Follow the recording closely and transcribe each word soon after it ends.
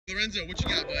Lorenzo, what you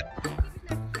got, bud?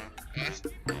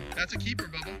 That's a keeper,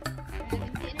 Bubba.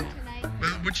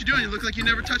 What you doing? You look like you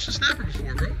never touched a snapper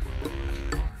before, bro.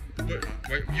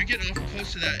 You're getting awful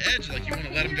close to that edge. Like you want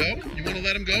to let him go? You want to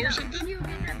let him go or something? You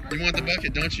want the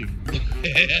bucket, don't you?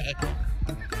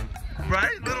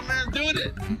 Right? Little man's doing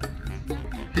it.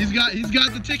 He's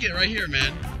got the ticket right here,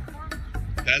 man.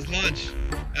 That's lunch.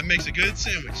 That makes a good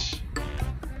sandwich.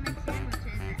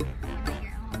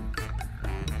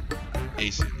 A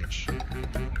sandwich.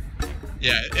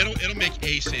 Yeah, it'll make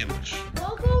a sandwich.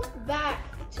 Welcome back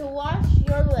to Wash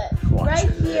Your Lip. Right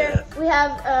here we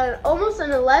have almost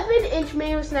an 11-inch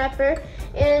mango snapper,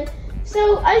 and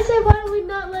so I said, why don't we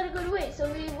not let it go to waste?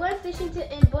 So we went fishing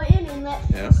in Boynton Inlet.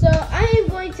 Yeah. So I am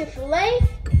going to fillet,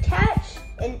 catch,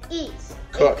 and eat.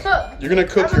 Cook. You're gonna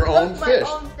cook your own fish.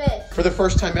 For the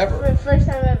first time ever. For the first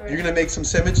time ever. You're gonna make some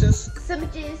sandwiches.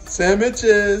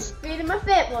 Sandwiches. Feeding my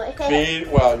family.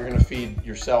 Well, you're gonna feed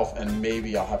yourself, and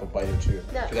maybe I'll have a bite or two.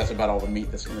 No. Because that's about all the meat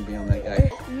that's gonna be on that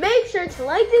guy. Make sure to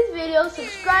like this video,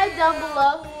 subscribe down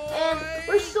below, and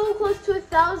we're so close to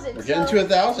 1,000. We're getting to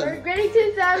 1,000. We're getting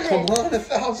to 1,000. Come on,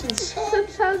 1,000 subs.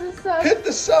 1,000 subs. Hit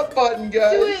the sub button,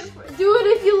 guys. Do it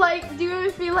if you like. Do it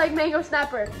if you like mango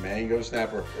snapper. Mango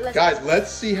snapper.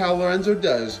 Let's see how Lorenzo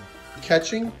does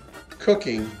catching,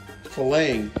 cooking,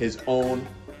 filleting his own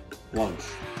lunch.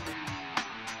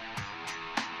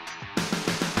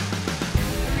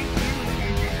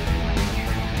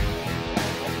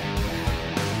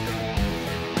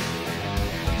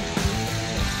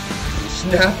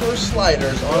 Snapper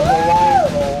sliders on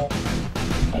Hawaiian roll.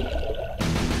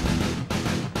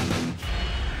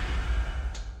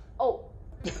 Oh.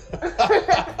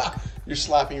 You're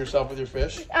slapping yourself with your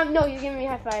fish? No, you're giving me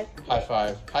a high five. High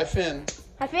five. Hi, Finn.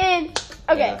 Hi, Finn.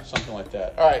 Okay. Yeah, something like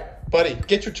that. All right, buddy,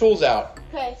 get your tools out.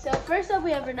 Okay, so first up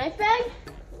we have our knife bag.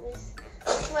 Let's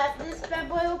slap this bad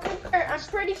boy open. I'm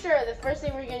pretty sure the first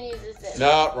thing we're going to use is this.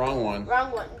 No, wrong one.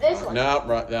 Wrong one. This one. No,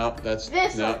 that's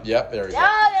this one. Yep, there we go.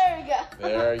 Oh, there we go.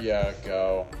 There you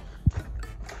go.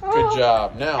 Good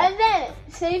job. Now. And then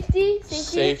safety third.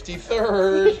 Safety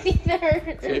third.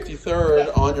 Safety third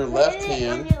on your left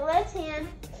hand. On your left hand.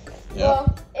 Yep.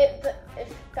 Well, it's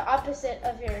the opposite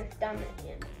of your dominant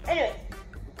hand. Anyway.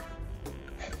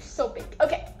 So big.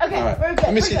 Okay, right. We're good.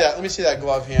 Let me see that. Let me see that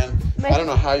glove hand. I don't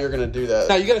know how you're gonna do that.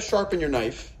 Now you gotta sharpen your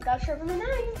knife. Gotta sharpen the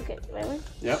knife. Okay, wait one.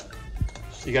 Yep.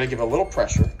 You gotta give a little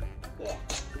pressure. Yeah.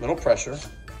 Little pressure.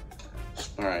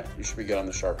 All right, you should be good on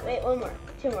the sharpener. Wait, one more.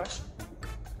 Two more.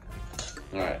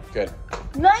 All right, good.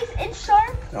 Nice and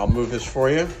sharp. I'll move this for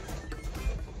you.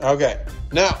 Okay.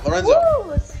 Now, Lorenzo.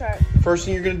 Woo, it's sharp. First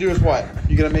thing you're gonna do is what?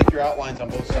 You're gonna make your outlines on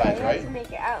both sides, You right? have to make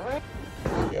your outline.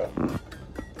 There you go.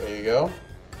 There you go.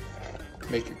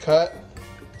 Make your cut.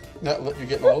 You're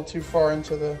getting a little too far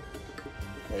into the.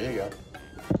 There you go.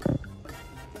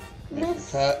 Make your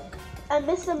cut. I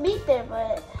missed some meat there,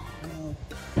 but.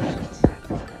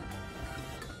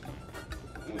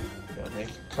 Make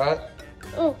your cut.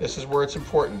 Ooh. This is where it's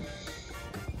important.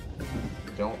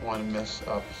 You don't want to mess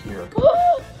up here.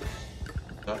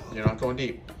 No, you're not going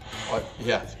deep.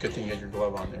 Yeah, it's a good thing you had your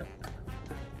glove on there.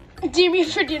 Jimmy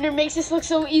for dinner makes this look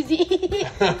so easy.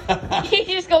 He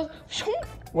just goes.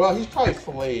 Well, he's probably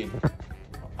filleted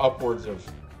upwards of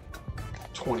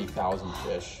 20,000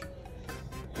 fish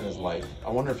in his life. I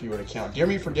wonder if you were to count. Dear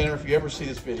Me for Dinner, if you ever see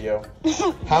this video,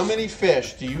 how many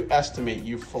fish do you estimate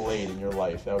you filleted in your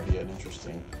life? That would be an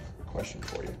interesting question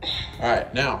for you. All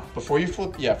right, now before you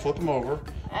flip them over.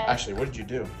 Actually, what did you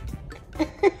do?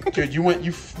 Dude,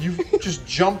 you just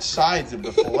jumped sides of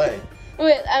the fillet.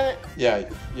 Wait,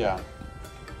 Yeah.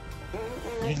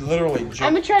 You literally jumped.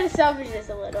 I'm gonna try to salvage this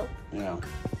a little. Yeah.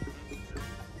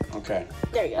 Okay.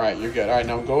 There you go. All right, you're good. All right,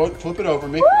 now go flip it over.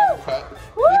 Make your other cut.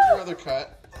 Make your other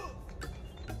cut.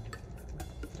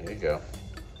 There you go.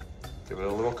 Give it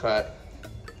a little cut.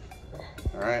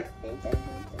 All right. I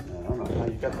don't know how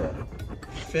you got that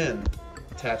fin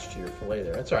attached to your fillet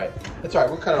there. That's all right. That's all right.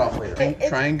 We'll cut it off later.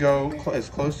 Try and go as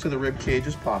close to the rib cage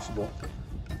as possible.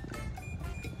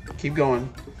 Keep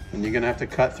going, and you're gonna have to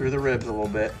cut through the ribs a little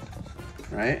bit,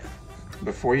 right?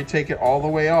 Before you take it all the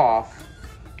way off.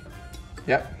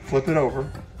 Yep, flip it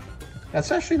over.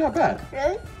 That's actually not bad.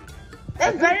 Really?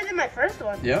 That's better than my first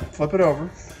one. Yep, flip it over.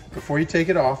 Before you take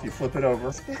it off, you flip it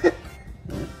over.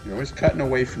 You're always cutting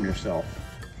away from yourself.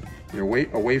 You're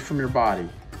away from your body.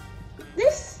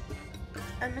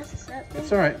 I missed a step.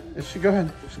 It's all right. Go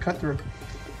ahead. Just cut through.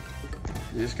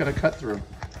 You just gotta cut through.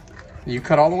 You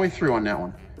cut all the way through on that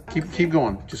one. Keep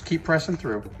going. Just keep pressing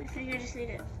through. You just need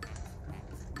it.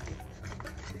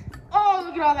 Oh,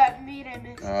 look at all that meat I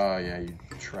missed. Oh yeah, you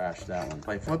trashed that one.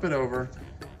 Like flip it over.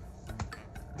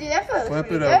 Dude, that fillet Flip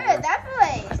pretty it good. over. That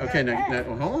fillet is Okay, not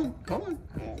bad. now, hold on.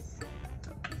 Yes.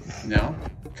 Now,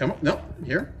 come on. No,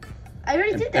 here. I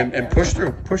already did that. And push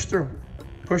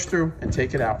through, and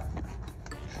take it out.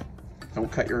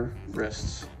 Don't cut your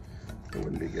wrists. It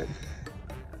wouldn't be good.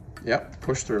 Yep,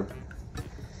 push through.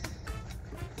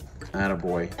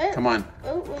 Attaboy. Come on,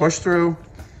 push through.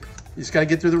 You just gotta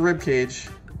get through the rib cage.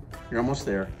 You're almost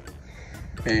there.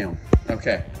 Bam.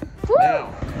 Okay. Woo.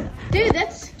 Now, dude,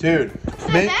 that's dude, not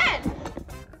bad.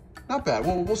 not bad.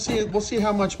 Well, we'll see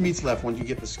how much meat's left once you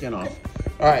get the skin off.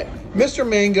 All right, Mr.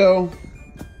 Mango.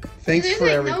 Thanks There's for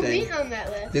like everything. no meat on that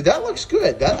list. Dude, that looks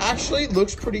good. That actually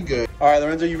looks pretty good. All right,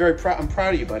 Lorenzo, you're very proud. I'm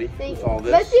proud of you, buddy. Thank with you. all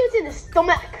this. Let's see what's in the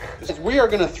stomach. We are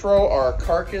gonna throw our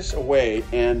carcass away,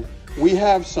 and we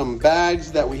have some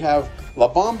bags that we have La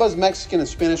Bamba's Mexican and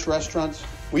Spanish restaurants.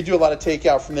 We do a lot of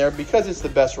takeout from there because it's the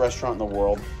best restaurant in the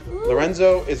world. Ooh.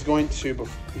 Lorenzo is going to,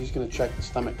 he's gonna check the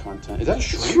stomach content. Is that a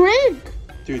shrimp? Shrimp.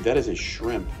 Dude, that is a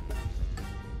shrimp.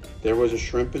 There was a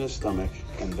shrimp in his stomach,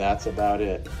 and that's about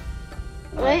it.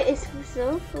 Wait, it's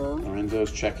so full.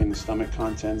 Lorenzo's checking the stomach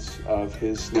contents of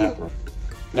his snapper.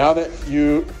 Now that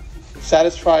you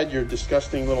satisfied your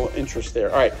disgusting little interest there.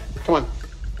 All right, come on.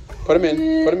 Put them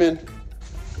in. Put them in.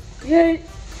 Yeah.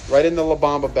 Right in the La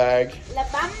Bamba bag. La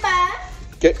Bamba.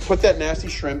 Put that nasty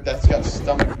shrimp that's got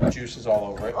stomach juices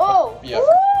all over it. Oh. Yep.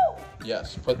 Woo.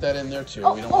 Yes, put that in there too.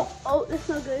 Oh, We don't want... oh, that's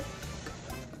not good.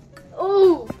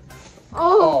 Oh.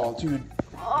 Oh, dude.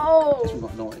 Oh.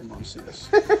 Don't let your mom see this.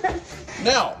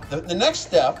 Now, the next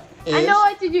step is... I know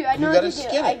what to do. I know what to do.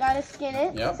 Skin it. I gotta skin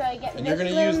it. Yep. So I get and you're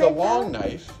going to use the long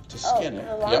knife to skin it.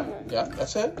 The long Yep. one. Yeah,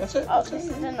 that's it. That's it. Oh, That's this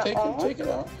it. is in the Take long one? it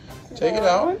out. Take it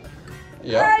out. One?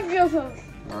 Yeah. I feel so.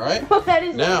 All right. That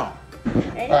is Now,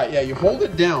 all right, yeah, you hold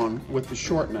it down with the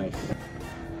short knife.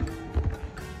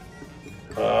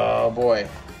 Oh, boy.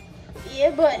 Yeah,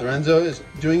 but Lorenzo is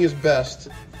doing his best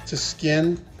to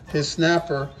skin his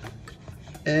snapper.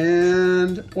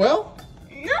 And, well...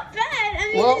 not bad. I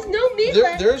mean, well, there's no meat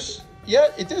left. Yeah,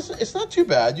 it's not too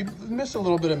bad. You missed a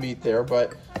little bit of meat there,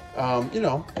 but, you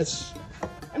know, it's...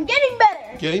 I'm getting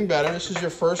better. Getting better. This is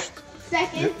your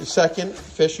second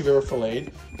fish you've ever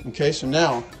filleted. Okay, so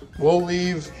now we'll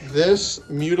leave this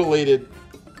mutilated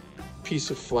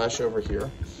piece of flesh over here.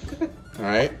 All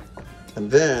right, and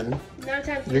then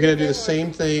you're gonna do the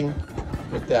same thing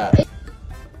with that.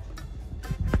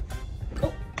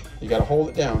 You gotta hold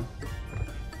it down.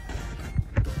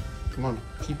 Come on,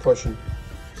 keep pushing,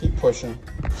 keep pushing,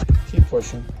 keep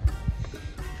pushing,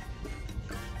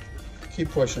 keep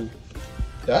pushing.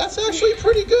 That's actually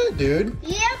pretty good, dude.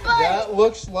 Yeah, but that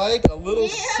looks like a little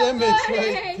sandwich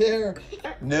right there.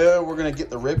 No, we're gonna get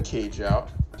the rib cage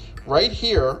out. Right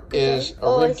here is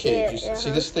a rib cage. You see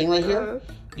this thing right here?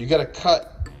 You gotta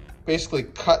basically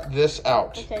cut this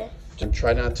out. Okay. And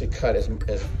try not to cut as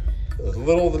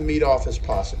little of the meat off as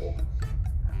possible.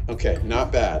 Okay,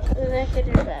 not bad.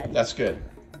 That's good.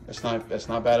 That's not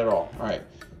bad at all. All right.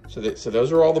 So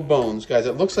those are all the bones, guys.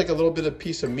 It looks like a little bit of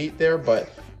piece of meat there, but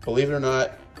believe it or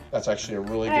not, that's actually a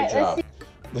really good job.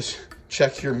 Let's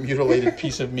check your mutilated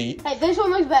piece of meat. Hey, this one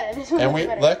looks better. This one looks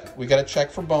better. Look, we got to check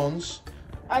for bones.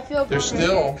 I feel there's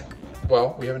still,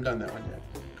 well, we haven't done that one yet.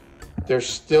 There's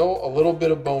still a little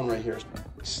bit of bone right here.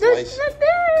 Slice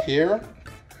here,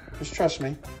 just trust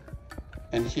me,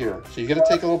 and here. So you got to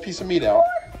take a little piece of meat out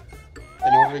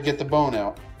in order to get the bone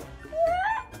out.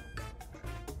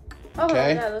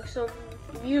 Okay. Oh, that looks so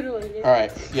mutilated. All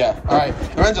right, yeah. All right,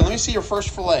 Lorenzo, let me see your first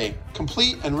fillet,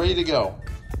 complete and ready to go.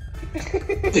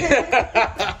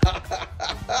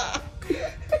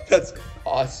 That's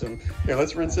awesome. Here,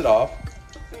 let's rinse it off.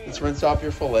 Let's rinse off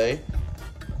your fillet.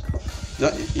 No,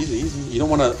 easy, easy. You don't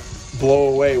want to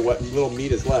blow away what little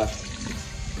meat is left.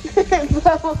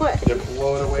 Blow away.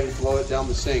 Blow it away. Blow it down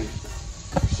the sink.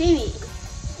 Sheeny.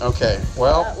 Okay.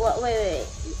 Well. Wait.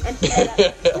 Empty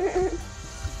that out.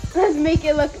 Let's make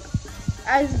it look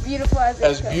as beautiful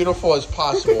as beautiful as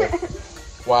possible.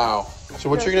 Wow. So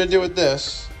what you're gonna do with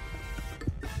this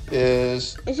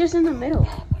is it's just in the middle.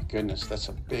 Oh my goodness, that's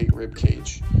a big rib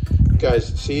cage. Guys,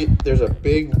 see, there's a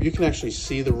big. You can actually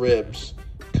see the ribs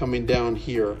coming down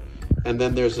here, and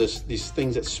then there's these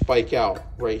things that spike out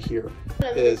right here.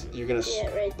 You're gonna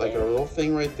right like there. a little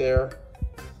thing right there,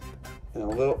 and a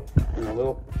little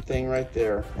thing right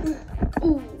there.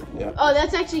 Ooh. Yeah. Oh,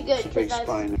 that's actually good. It's a big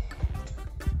spine.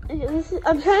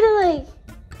 I'm trying to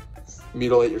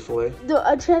mutilate your fillet. No,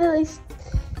 I'm trying to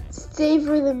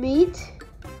savor the meat.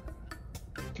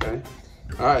 Okay.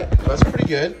 All right. That's pretty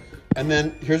good. And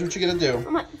then here's what you're gonna do.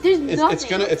 There's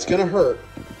nothing. It's gonna hurt.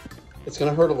 It's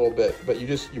gonna hurt a little bit, but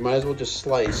you might as well just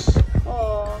slice.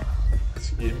 Oh.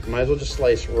 You might as well just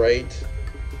slice right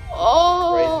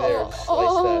right there. Just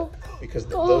slice that because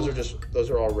those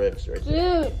are all ribs right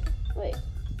there. Dude, wait.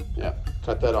 Yeah,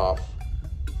 cut that off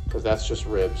because that's just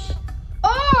ribs.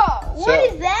 Oh,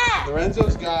 what is that?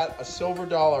 Lorenzo's got a silver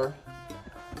dollar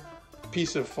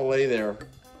piece of filet there.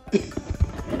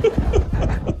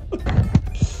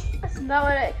 That's not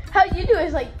what how you do it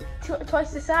is like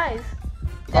twice the size.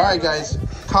 All right, guys,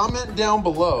 comment down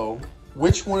below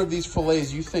which one of these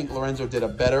fillets you think Lorenzo did a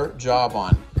better job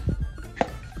on.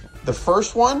 The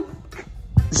first one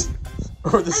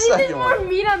or the second one? There's more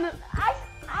meat on the.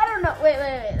 I don't know. Wait.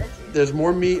 Let's see. There's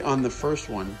more meat on the first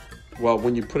one. Well,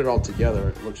 when you put it all together,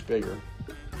 it looks bigger.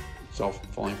 It's all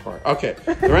falling apart. Okay,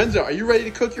 Lorenzo, are you ready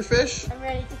to cook your fish? I'm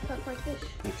ready to cook my fish.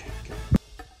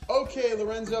 Okay,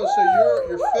 Lorenzo, so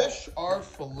your fish are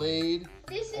filleted,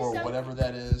 or whatever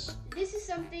that is. This is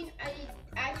something I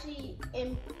actually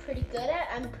am pretty good at.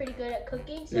 I'm pretty good at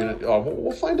cooking. So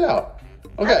We'll find out.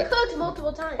 Okay. I've cooked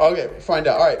multiple times. Okay, find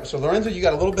out. All right, so Lorenzo, you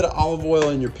got a little bit of olive oil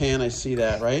in your pan. I see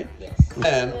that, right? Yes.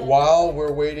 And while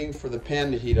we're waiting for the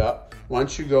pan to heat up, why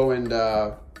don't you go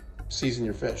and season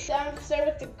your fish? So I'm going to start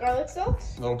with the garlic salt.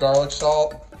 A little garlic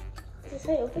salt. Just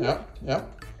say open.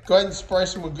 Yep. Go ahead and spray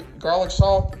some with garlic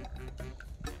salt.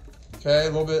 Okay, a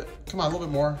little bit. Come on, a little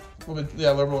bit more. A little bit.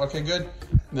 Yeah, a little bit. Okay, good.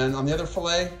 And then on the other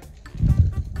fillet.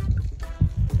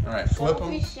 All right, flip them.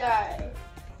 Don't be shy.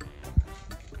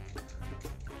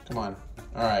 Come on.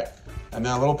 All right. And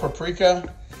then a little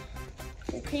paprika.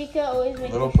 Paprika always makes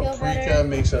A little me feel paprika better.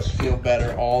 makes us feel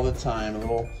better all the time.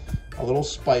 A little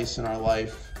spice in our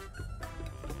life.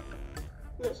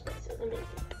 No spice, doesn't make it.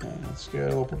 Yeah, that's good. A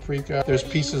little paprika. There's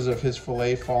pieces of his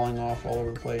fillet falling off all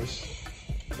over the place.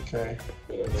 Okay.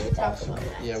 We don't need to talk about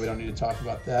that. Yeah, we don't need to talk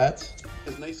about that.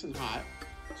 It's nice and hot.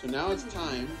 So now it's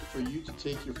time for you to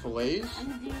take your fillets. I'm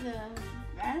going to do the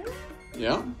batter.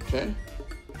 Yeah, okay.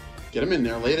 Get them in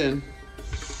there, lay it in.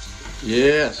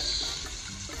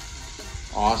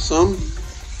 Yes. Awesome.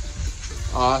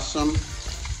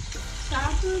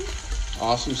 Sauce.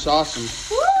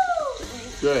 Awesome. Woo!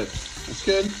 Good. That's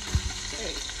good.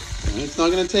 And it's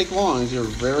not going to take long. These are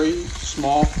very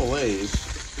small fillets.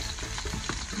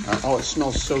 Oh, it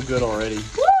smells so good already.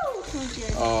 Woo! Smells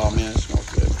good. Oh, man, it smells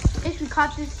good. We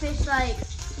caught this fish like,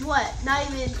 what? Not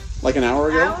even... Like an hour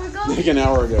ago? Hour ago? Like an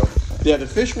hour ago. Yeah, the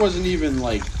fish wasn't even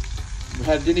like...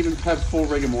 didn't even have full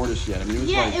rigor mortis yet. I mean, it was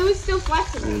it was still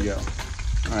flexible. There you go.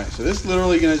 All right, so this is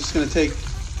literally just going to take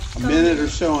a minute or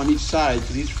so on each side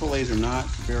because these fillets are not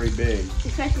very big.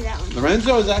 Especially that one.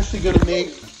 Lorenzo is actually going to make,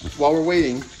 while we're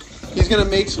waiting, he's going to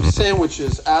make some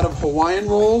sandwiches out of Hawaiian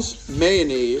Rolls,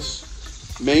 mayonnaise,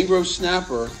 mangrove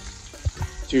snapper.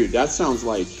 Dude, that sounds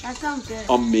like That sounds good.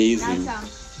 amazing.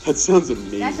 That sounds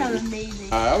amazing. That sounds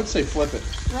amazing. I would say flip it.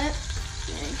 Flip.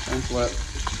 And flip.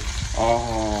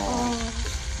 Oh.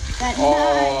 That's nice.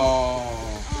 Oh.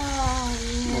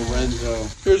 Oh, Lorenzo.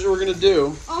 Here's what we're going to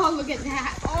do. oh, look at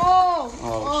that.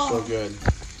 Oh, So good.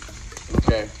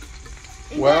 Okay.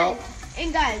 And Well.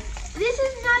 guys, this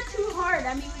is not too hard.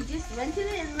 I mean, we just went to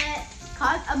the inlet,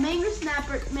 caught a mangrove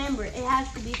snapper. Remember, it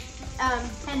has to be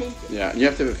 10 inches. Yeah, and you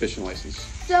have to have a fishing license.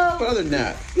 So, But other than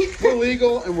that, we're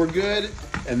legal and we're good,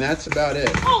 and that's about it.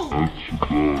 oh,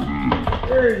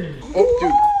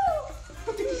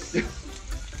 dude.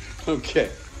 Okay.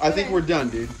 I think we're done,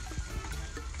 dude.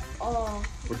 Oh.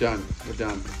 We're done.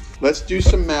 Let's do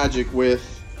some magic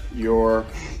with your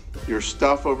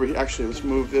stuff over here. Actually, let's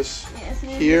move this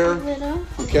here.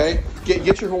 Okay.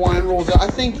 Get your Hawaiian rolls out. I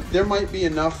think there might be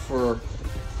enough for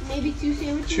Maybe 2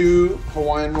 sandwiches? 2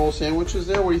 Hawaiian roll sandwiches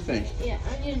there. What do you think? Yeah,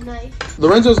 I need a knife.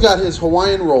 Lorenzo's got his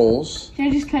Hawaiian rolls. Can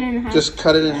I just cut it in half? Just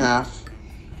cut it in half.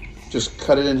 Just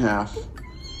cut it in half.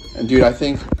 And dude, I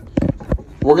think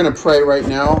we're going to pray right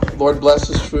now. Lord, bless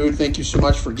this food. Thank you so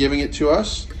much for giving it to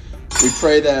us. We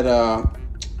pray that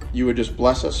you would just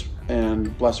bless us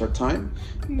and bless our time.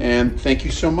 And thank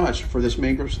you so much for this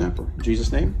mangrove snapper. In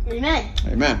Jesus' name. Amen.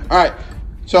 Amen. All right.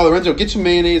 So, Lorenzo, get some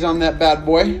mayonnaise on that bad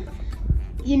boy.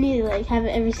 You need to like have it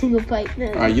every single bite.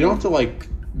 Then. All right. You don't have to like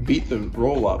beat the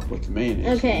roll up with the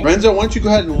mayonnaise. Okay. Lorenzo, why don't you go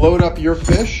ahead and load up your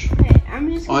fish Okay,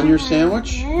 I'm just on your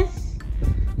sandwich? This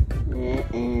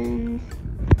and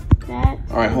that.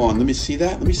 All right, hold on. Let me see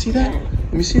that. Let me see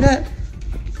that.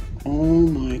 Oh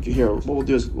my God. Here, what we'll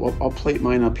do is I'll plate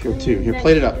mine up here too. Here,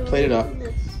 plate it up. Plate it up.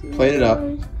 Plate it up.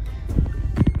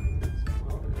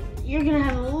 You're gonna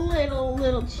have a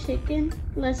little chicken.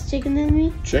 Less chicken than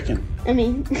me. Chicken. I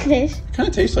mean, fish. Kind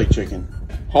of tastes like chicken.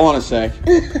 Hold on a sec.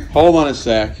 Hold on a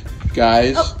sec.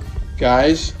 Guys,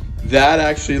 guys, that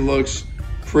actually looks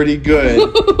pretty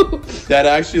good. That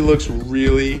actually looks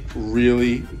really,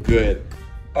 really good.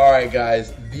 All right,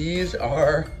 guys, these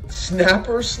are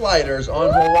snapper sliders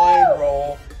on Hawaiian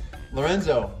roll.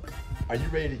 Lorenzo, are you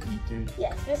ready to eat, dude?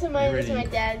 Yes, this is mine. This is my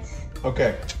dad's.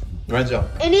 Okay, Lorenzo.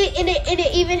 And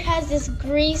it even has this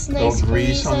grease, nice little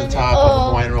grease on the top of the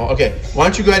Hawaiian roll. Okay, why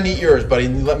don't you go ahead and eat yours, buddy,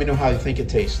 and let me know how you think it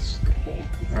tastes. Okay.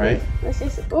 All right. Let's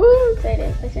just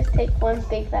excited. Let's just take one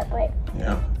big fat bite.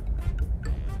 Yeah.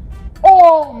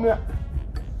 Oh no.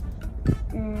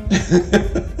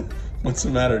 What's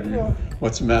the matter, dude? No.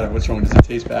 What's the matter? What's wrong? Does it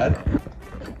taste bad?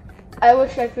 I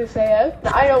wish I could say it.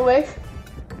 I don't wish.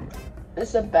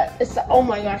 It's the best. Oh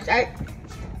my gosh.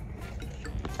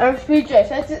 I'm speechless.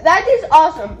 That is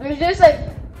awesome. There's just like,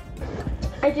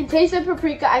 I can taste the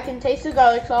paprika. I can taste the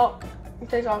garlic salt. It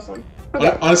tastes awesome.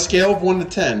 Okay. On a scale of 1 to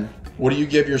 10, what do you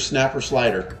give your snapper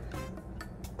slider?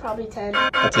 Probably 10. A 10?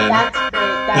 That's great.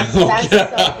 That's so good.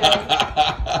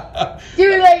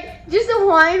 Dude, like, just a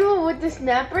Hawaiian roll with the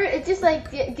snapper, it just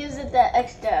like gives it that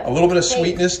extra. A little bit of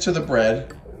sweetness to the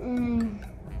bread.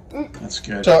 That's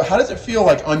good. So how does it feel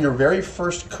like on your very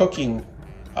first cooking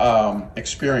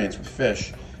experience with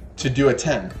fish to do a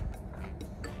 10?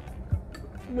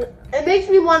 It makes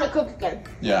me want to cook again.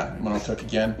 Yeah, want to cook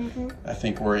again? I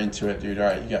think we're into it, dude. All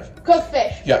right, you got cooked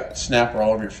fish. You got snapper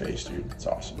all over your face, dude. It's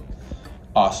awesome.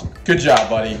 Awesome. Good job,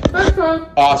 buddy.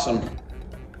 Awesome.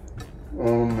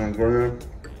 Oh my goodness.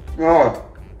 Oh,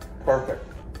 perfect.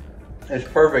 It's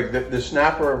perfect. The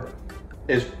snapper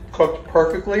is cooked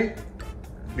perfectly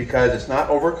because it's not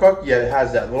overcooked, yet it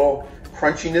has that little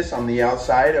crunchiness on the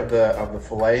outside of the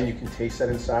fillet, and you can taste that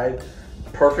inside.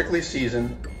 Perfectly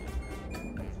seasoned.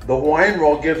 The Hawaiian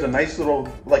roll gives a nice little,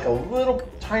 like a little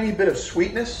tiny bit of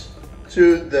sweetness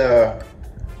to the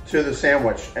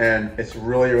sandwich, and it's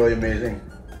really, really amazing.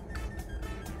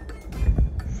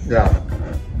 Yeah,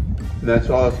 and that's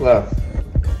all that's left.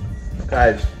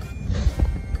 Guys,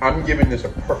 I'm giving this a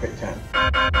perfect 10.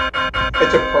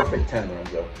 It's a perfect 10,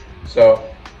 Lorenzo. So,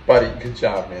 buddy, good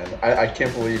job, man. I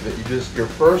can't believe that your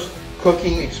first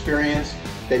cooking experience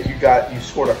that you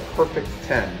scored a perfect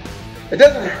 10. It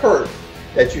doesn't hurt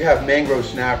that you have mangrove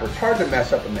snapper. It's hard to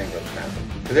mess up a mangrove snapper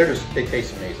because they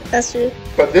taste amazing. That's true.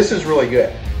 But this is really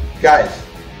good. Guys,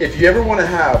 if you ever want to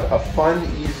have a fun,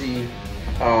 easy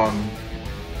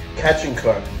catch and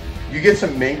cook, you get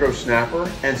some mangrove snapper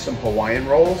and some Hawaiian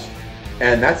rolls,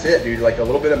 and that's it, dude. Like a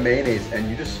little bit of mayonnaise,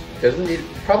 and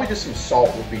probably just some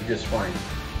salt would be just fine.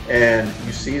 And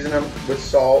you season them with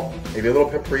salt, maybe a little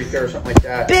paprika or something like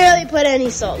that. Barely put any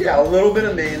salt. Yeah, a little bit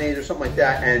of mayonnaise or something like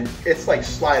that, and it's like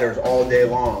sliders all day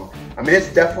long. I mean, it's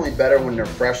definitely better when they're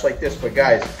fresh like this, but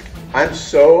guys, I'm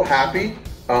so happy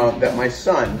that my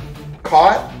son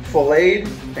caught, filleted,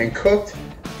 and cooked,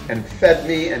 and fed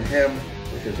me and him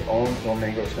with his own little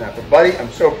mango snapper. Buddy,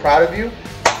 I'm so proud of you.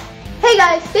 Hey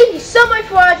guys, thank you so much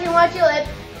for watching Watch Your Lip.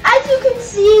 As you can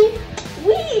see,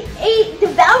 we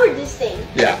devoured this thing.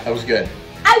 Yeah, that was good.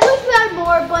 I wish we had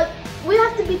more, but we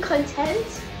have to be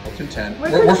content. We're content.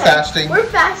 We're fasting. We're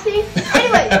fasting.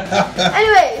 Anyway,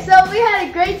 so we had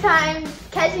a great time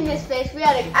catching this fish.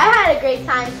 I had a great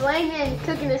time playing and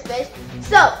cooking this fish.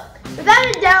 So, without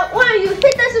a doubt, why don't you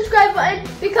hit that subscribe button,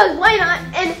 because why not,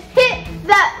 and hit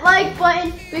that like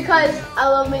button because I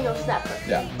love mango snapper.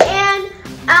 Yeah. And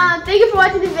thank you for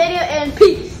watching the video, and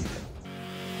peace.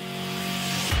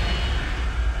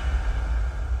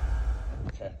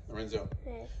 Okay, Lorenzo,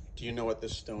 do you know what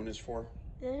this stone is for?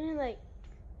 Doesn't it like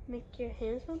make your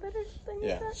hands smell better?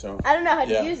 Yeah, so I don't know how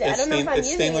to use it. I don't know if I'm using it right.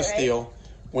 It's stainless steel.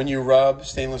 When you rub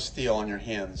stainless steel on your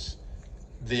hands,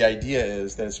 the idea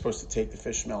is that it's supposed to take the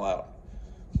fish smell out.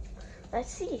 I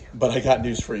see. But I got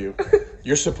news for you.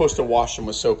 You're supposed to wash them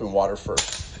with soap and water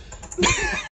first.